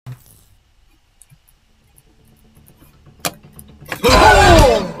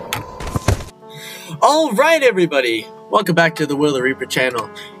Alright everybody, welcome back to the Will the Reaper channel.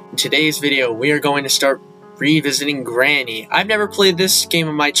 In today's video, we are going to start revisiting Granny. I've never played this game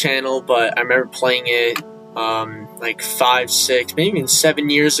on my channel, but I remember playing it like 5, 6, maybe even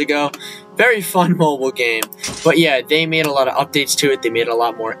 7 years ago. Very fun mobile game. But yeah, they made a lot of updates to it, they made a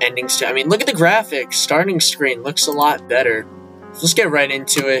lot more endings to it. I mean, look at the graphics, starting screen looks a lot better. So let's get right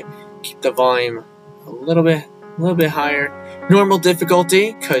into it, keep the volume a little bit higher. Normal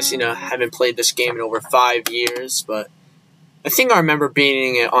difficulty, because, you know, I haven't played this game in over 5 years, but I think I remember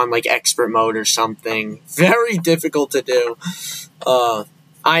beating it on, like, expert mode or something. Very difficult to do.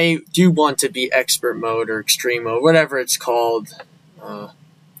 I do want to be expert mode or extreme mode, whatever it's called,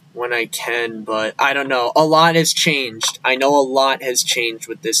 when I can, but I don't know. A lot has changed. I know a lot has changed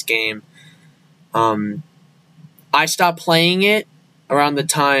with this game. I stopped playing it around the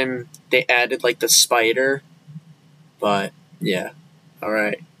time they added, like, the spider, but yeah.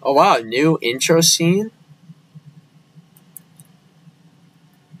 Alright. Oh wow, new intro scene?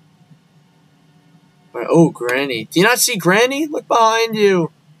 Alright, oh, Granny. Do you not see Granny? Look behind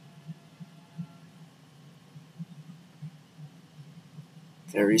you!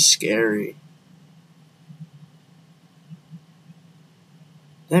 Very scary.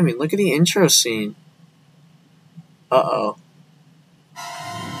 I mean, look at the intro scene. Uh-oh.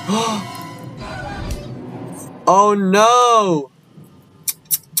 Oh no!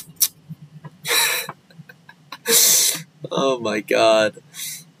 Oh my god.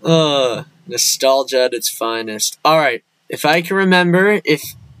 Nostalgia at its finest. Alright, if I can remember, if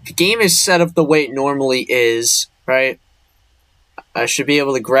the game is set up the way it normally is, right? I should be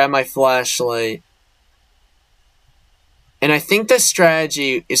able to grab my flashlight. And I think the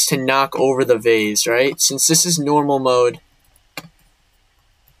strategy is to knock over the vase, right? Since this is normal mode.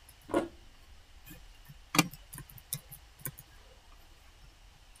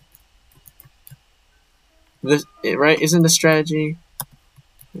 This, right? Isn't the strategy?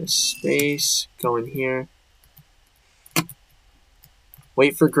 There's space. Go in here.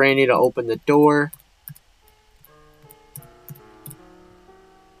 Wait for Granny to open the door.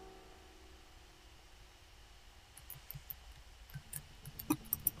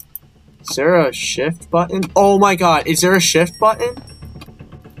 Is there a shift button? Oh my god, is there a shift button?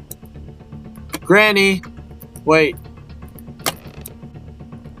 Granny! Wait.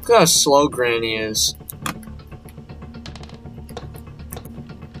 Look how slow Granny is.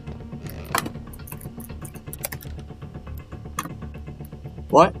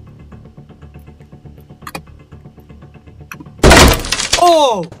 What?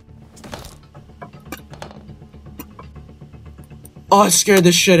 Oh! Oh, it scared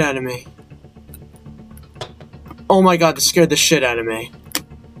the shit out of me. Oh my god, that scared the shit out of me.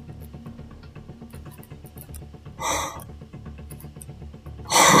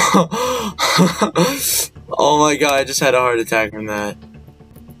 Oh my god, I just had a heart attack from that.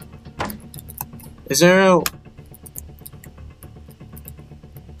 Is there a...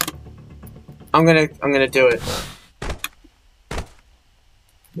 I'm gonna do it.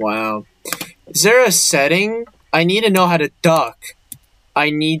 Wow. Is there a setting? I need to know how to duck.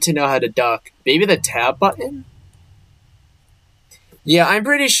 I need to know how to duck. Maybe the tab button? Yeah, I'm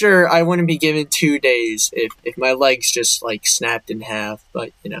pretty sure I wouldn't be given 2 days if my legs just, like, snapped in half,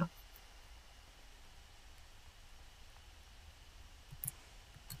 but, you know.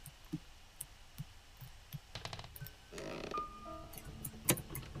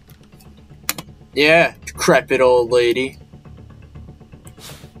 Yeah, decrepit old lady.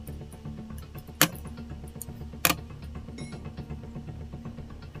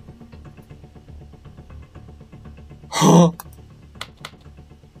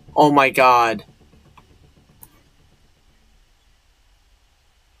 Oh my god.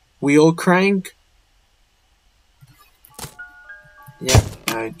 Wheel crank? Yep,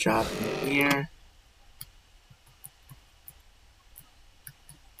 I drop it here.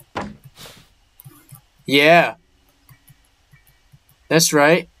 Yeah. That's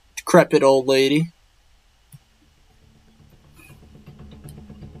right. Decrepit old lady.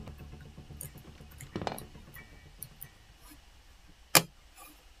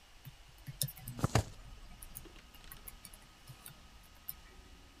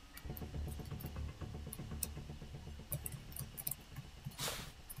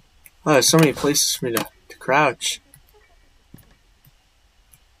 Oh, there's so many places for me to crouch.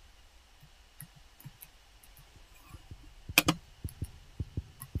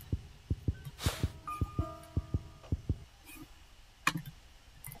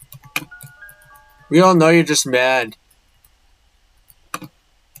 We all know you're just mad.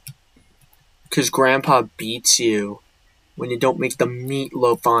 'Cause Grandpa beats you when you don't make the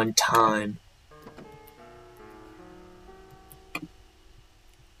meatloaf on time.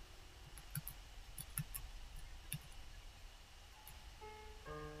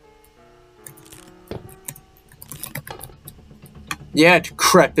 Yeah,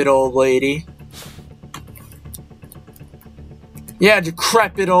 decrepit old lady. Yeah,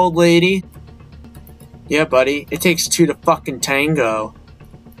 decrepit old lady. Yeah, buddy. It takes two to fucking tango.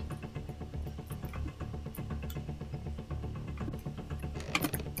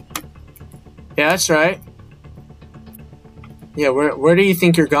 Yeah, that's right. Yeah, where do you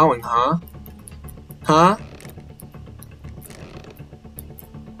think you're going, huh? Huh?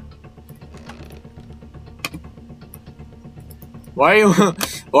 Why are you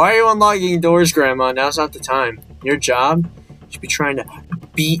why are you unlocking doors, Grandma? Now's not the time. Your job? You should be trying to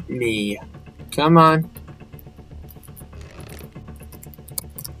beat me. Come on.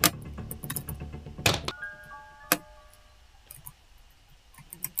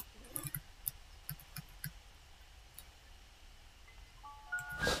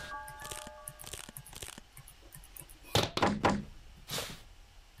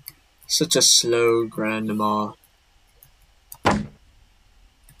 Such a slow grandma.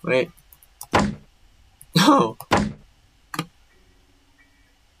 Wait. No.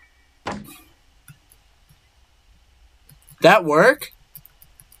 That work?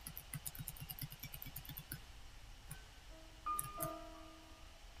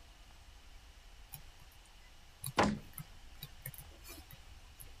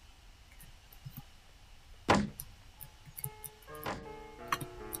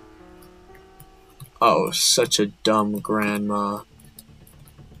 Oh, such a dumb grandma.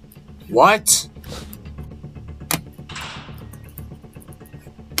 What?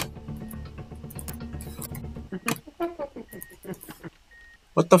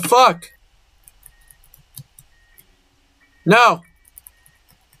 What the fuck? No!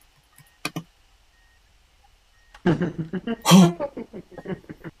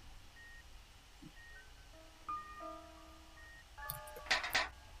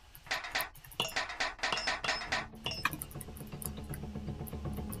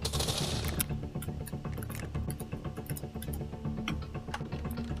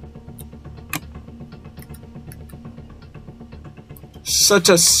 Such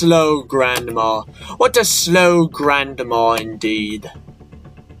a slow grandma. What a slow grandma indeed.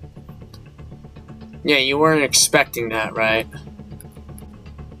 Yeah, you weren't expecting that, right?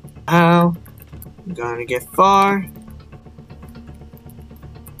 How? I'm gonna get far.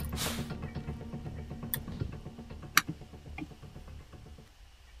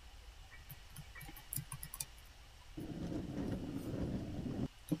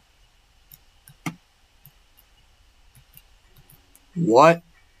 What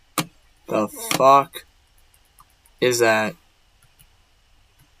the fuck is that?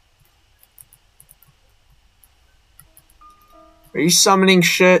 Are you summoning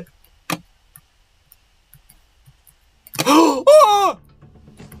shit? Oh!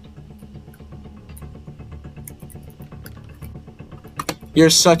 You're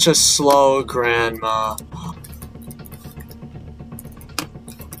such a slow grandma.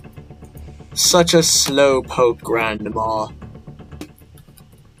 Such a slow poke grandma.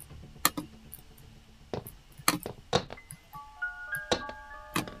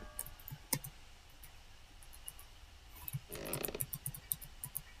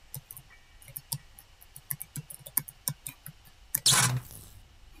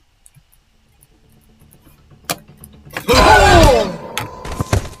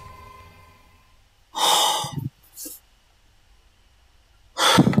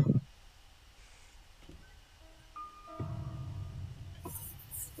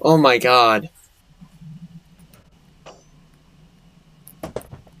 Oh my god.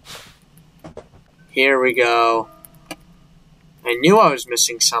 Here we go. I knew I was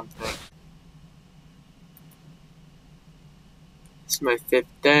missing something. It's my 5th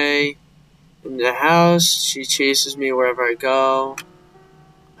day in the house. She chases me wherever I go.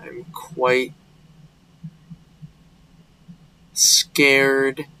 I'm quite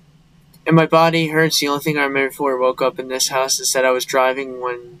scared. And my body hurts. The only thing I remember before I woke up in this house is that I was driving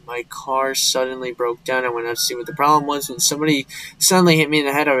when my car suddenly broke down. I went out to see what the problem was. When somebody suddenly hit me in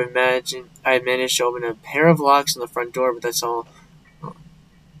the head, I managed to open a pair of locks on the front door, but that's all.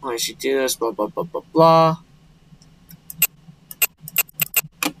 I should do this, blah, blah, blah, blah, blah.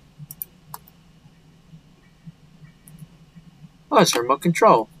 Oh, it's remote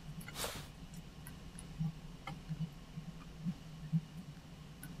control.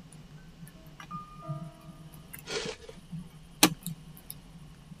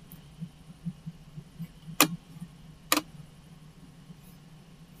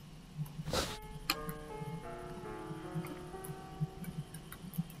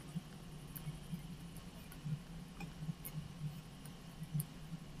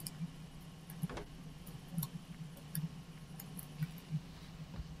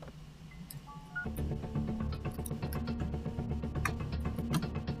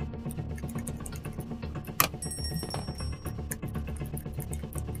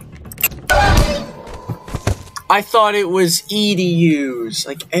 I thought it was E to use,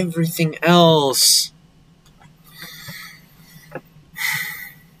 like everything else.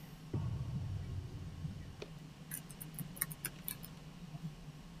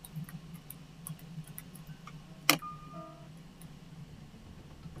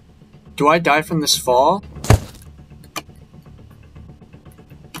 Do I die from this fall?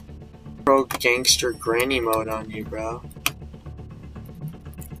 Pro gangster granny mode on you, bro.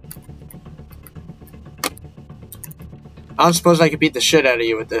 I don't suppose I could beat the shit out of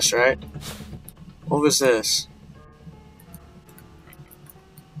you with this, right? What was this?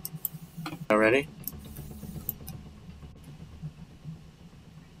 Ready?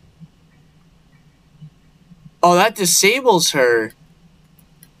 Oh, that disables her.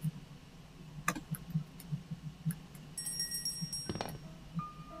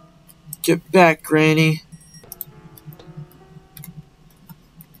 Get back, Granny.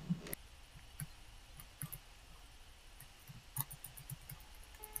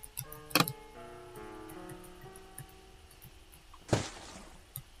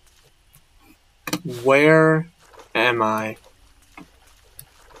 Where am I?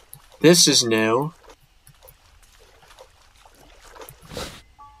 This is new.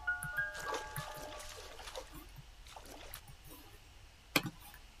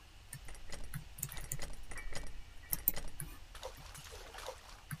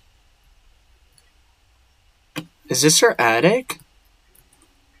 Is this her attic?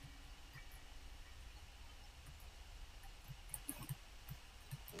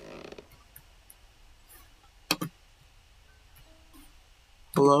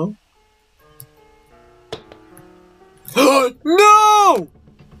 Hello? No!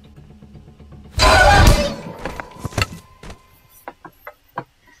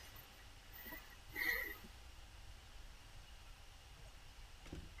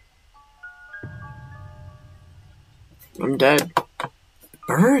 I'm dead.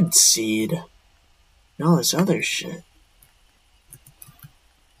 Bird seed? No, this other shit.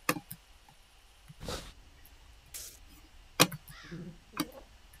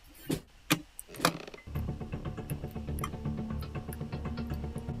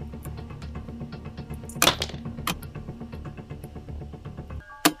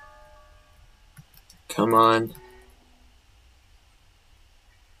 Come on.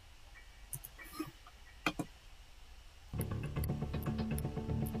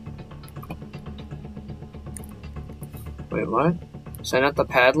 Wait, what? Is that not the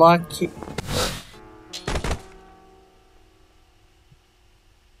padlock key?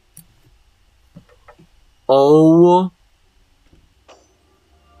 Oh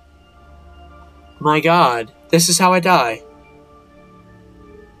my god. This is how I die.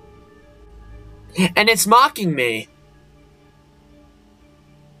 And it's mocking me.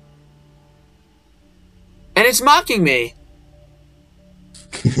 And it's mocking me.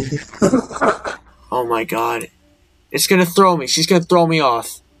 Oh my god. It's gonna throw me. She's gonna throw me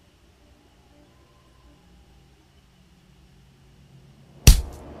off.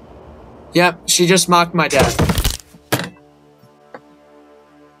 Yep, she just mocked my death.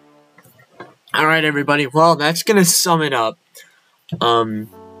 Alright, everybody. Well, that's gonna sum it up. I'm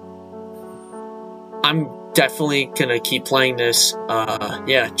definitely gonna keep playing this.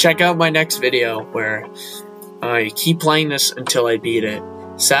 Yeah, check out my next video where I keep playing this until I beat it.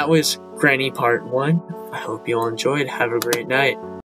 So that was Granny Part 1. I hope you all enjoyed. Have a great night.